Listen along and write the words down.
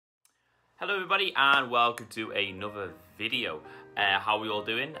Hello everybody and welcome to another video. How are we all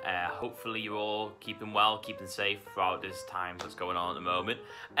doing? Hopefully you're all keeping well, keeping safe throughout this time that's going on at the moment.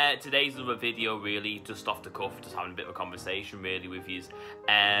 Today's another video really just off the cuff, just having a bit of a conversation really with you.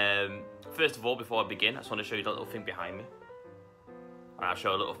 First of all, before I begin, I just want to show you that little thing behind me. I'll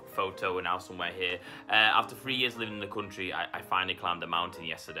show a little photo now somewhere here. After 3 years living in the country, I finally climbed a mountain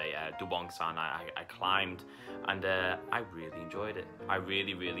yesterday, Dubongsan. I climbed and I really enjoyed it. I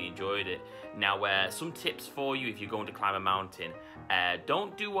really enjoyed it. Now, some tips for you if you're going to climb a mountain.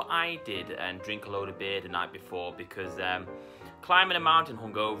 Don't do what I did and drink a load of beer the night before, because climbing a mountain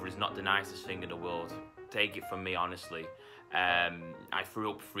hungover is not the nicest thing in the world. Take it from me, honestly. I threw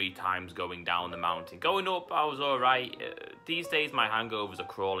up 3 times going down the mountain. Going up, I was alright. These days, my hangovers are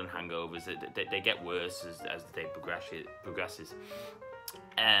crawling hangovers. They get worse as the day progresses.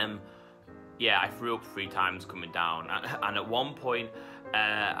 Yeah, I threw up 3 times coming down. And at one point,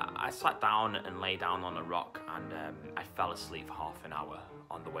 I sat down and lay down on a rock, and I fell asleep for half an hour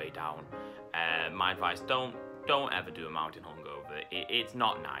on the way down. My advice, don't ever do a mountain hungover. It's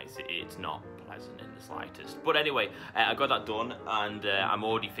not nice. It's not pleasant in the slightest. But anyway, I got that done, and I'm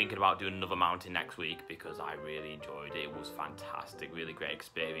already thinking about doing another mountain next week because I really enjoyed it. It was fantastic, really great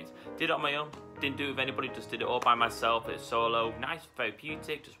experience. Did it on my own, didn't do it with anybody, just did it all by myself. It's solo, nice,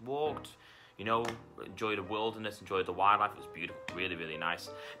 therapeutic, just walked, you know, enjoy the wilderness, enjoy the wildlife. It was beautiful, really nice.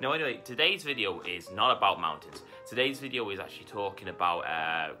 Now anyway, today's video is not about mountains. Today's video is actually talking about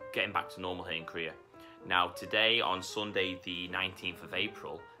getting back to normal here in Korea. Now today, on Sunday the 19th of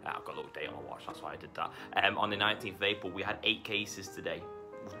April, I've got a little date on my watch, that's why I did that. On the 19th of April, we had 8 cases today.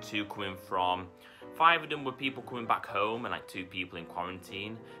 2 coming from, 5 of them were people coming back home and like 2 people in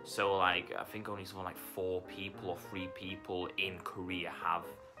quarantine. So like, I think only something like 4 people or 3 people in Korea have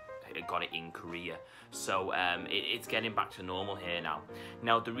got it in Korea. So it's getting back to normal here now.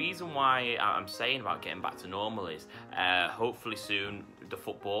 Now the reason why I'm saying about getting back to normal is hopefully soon the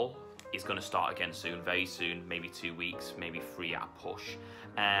football is going to start again soon, very soon, maybe 2 weeks, maybe 3 at a push.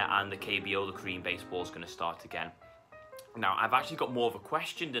 And the KBO, the Korean baseball, is going to start again. Now, I've actually got more of a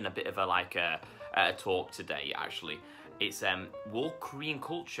question than a bit of a talk today, actually. It's, will Korean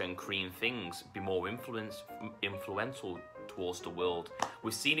culture and Korean things be more influential towards the world?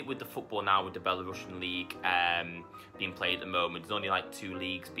 We've seen it with the football now, with the Belarusian league being played at the moment. There's only like 2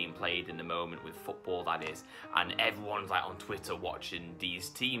 leagues being played in the moment with football, that is, and everyone's like on Twitter watching these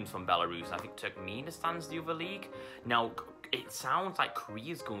teams from Belarus. I think Turkmenistan's the other league. Now it sounds like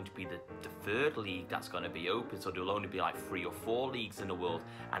Korea's going to be the 3rd league that's going to be open, so there'll only be like 3 or 4 leagues in the world,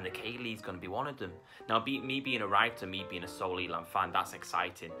 and the K-League's going to be one of them. Now, me being a writer, me being a Seoul Elam fan, that's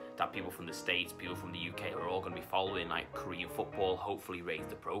exciting that people from the States, people from the UK are all going to be following like Korean football, hopefully raise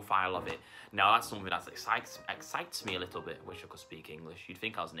the profile of it. Now, that's something that excites me a little bit. Wish I could speak English. You'd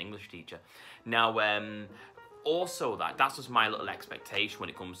think I was an English teacher. Now, also that's just my little expectation when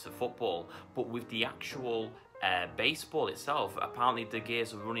it comes to football, but with the actual baseball itself, apparently the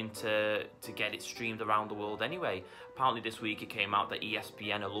gears are running to get it streamed around the world anyway. Apparently this week it came out that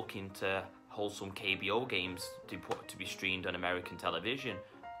ESPN are looking to hold some KBO games to be streamed on American television.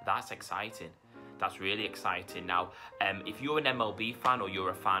 That's exciting. That's really exciting. Now, if you're an MLB fan or you're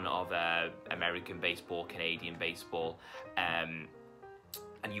a fan of American baseball, Canadian baseball, and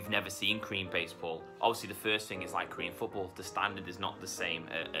you've never seen Korean baseball, obviously the first thing is like Korean football. The standard is not the same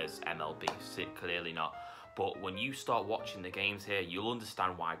as MLB, clearly not. But when you start watching the games here, you'll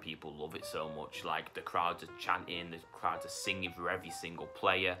understand why people love it so much. Like, the crowds are chanting, the crowds are singing for every single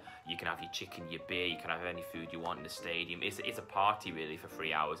player. You can have your chicken, your beer, you can have any food you want in the stadium. It's a party, really, for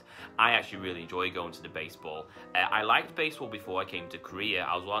 3 hours. I actually really enjoy going to the baseball. I liked baseball before I came to Korea.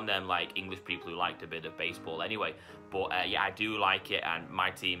 I was one of them, like, English people who liked a bit of baseball anyway. But, yeah, I do like it, and my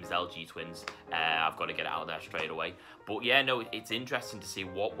team is LG Twins. I've got to get it out there straight away. But, yeah, no, it's interesting to see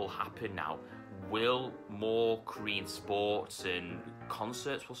what will happen now. Will more Korean sports and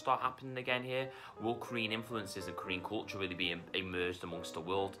concerts will start happening again here? Will Korean influences and Korean culture really be immersed amongst the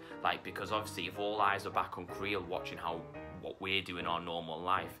world? Like, because obviously if all eyes are back on Korea watching what we're doing in our normal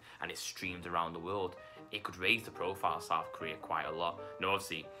life, and it's streamed around the world, it could raise the profile of South Korea quite a lot. Now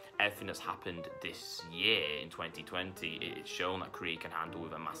obviously everything that's happened this year in 2020, it's shown that Korea can handle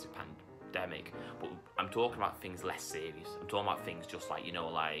with a massive pandemic, but I'm talking about things less serious. I'm talking about things just like, you know,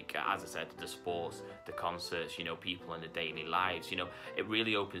 like, as I said, the sports, the concerts, you know, people in their daily lives, you know, it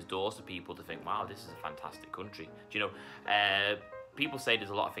really opens doors to people to think, wow, this is a fantastic country. Do you know, people say there's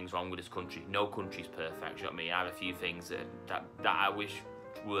a lot of things wrong with this country. No country's perfect, you know what I mean? I have a few things that I wish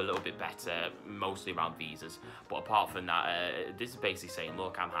were a little bit better, mostly around visas. But apart from that, this is basically saying,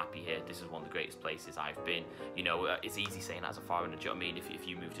 look, I'm happy here. This is one of the greatest places I've been. You know, it's easy saying that as a foreigner. Do you know what I mean? If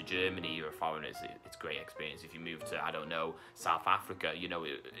you move to Germany, you're a foreigner, it's a great experience. If you move to, I don't know, South Africa, you know,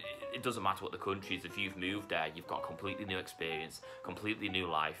 it doesn't matter what the country is. If you've moved there, you've got a completely new experience, completely new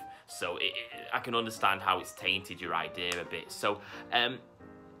life. So I can understand how it's tainted your idea a bit. So,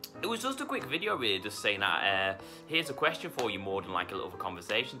 it was just a quick video really, just saying that here's a question for you, more than like a little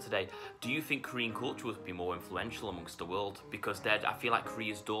conversation today. Do you think Korean culture would be more influential amongst the world? Because I feel like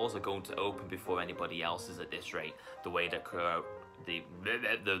Korea's doors are going to open before anybody else's at this rate, the way that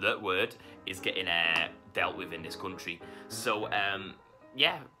the word is getting dealt with in this country. So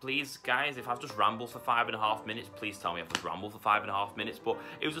yeah, please guys, if I've just rambled for 5.5 minutes, please tell me I've just rambled for 5.5 minutes. But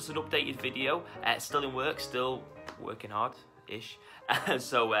it was just an updated video, still in work, still working hard-ish.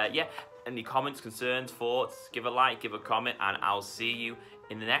 So yeah, any comments, concerns, thoughts, give a like, give a comment, and I'll see you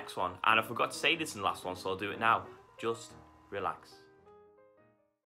in the next one. And I forgot to say this in the last one, so I'll do it now. Just relax.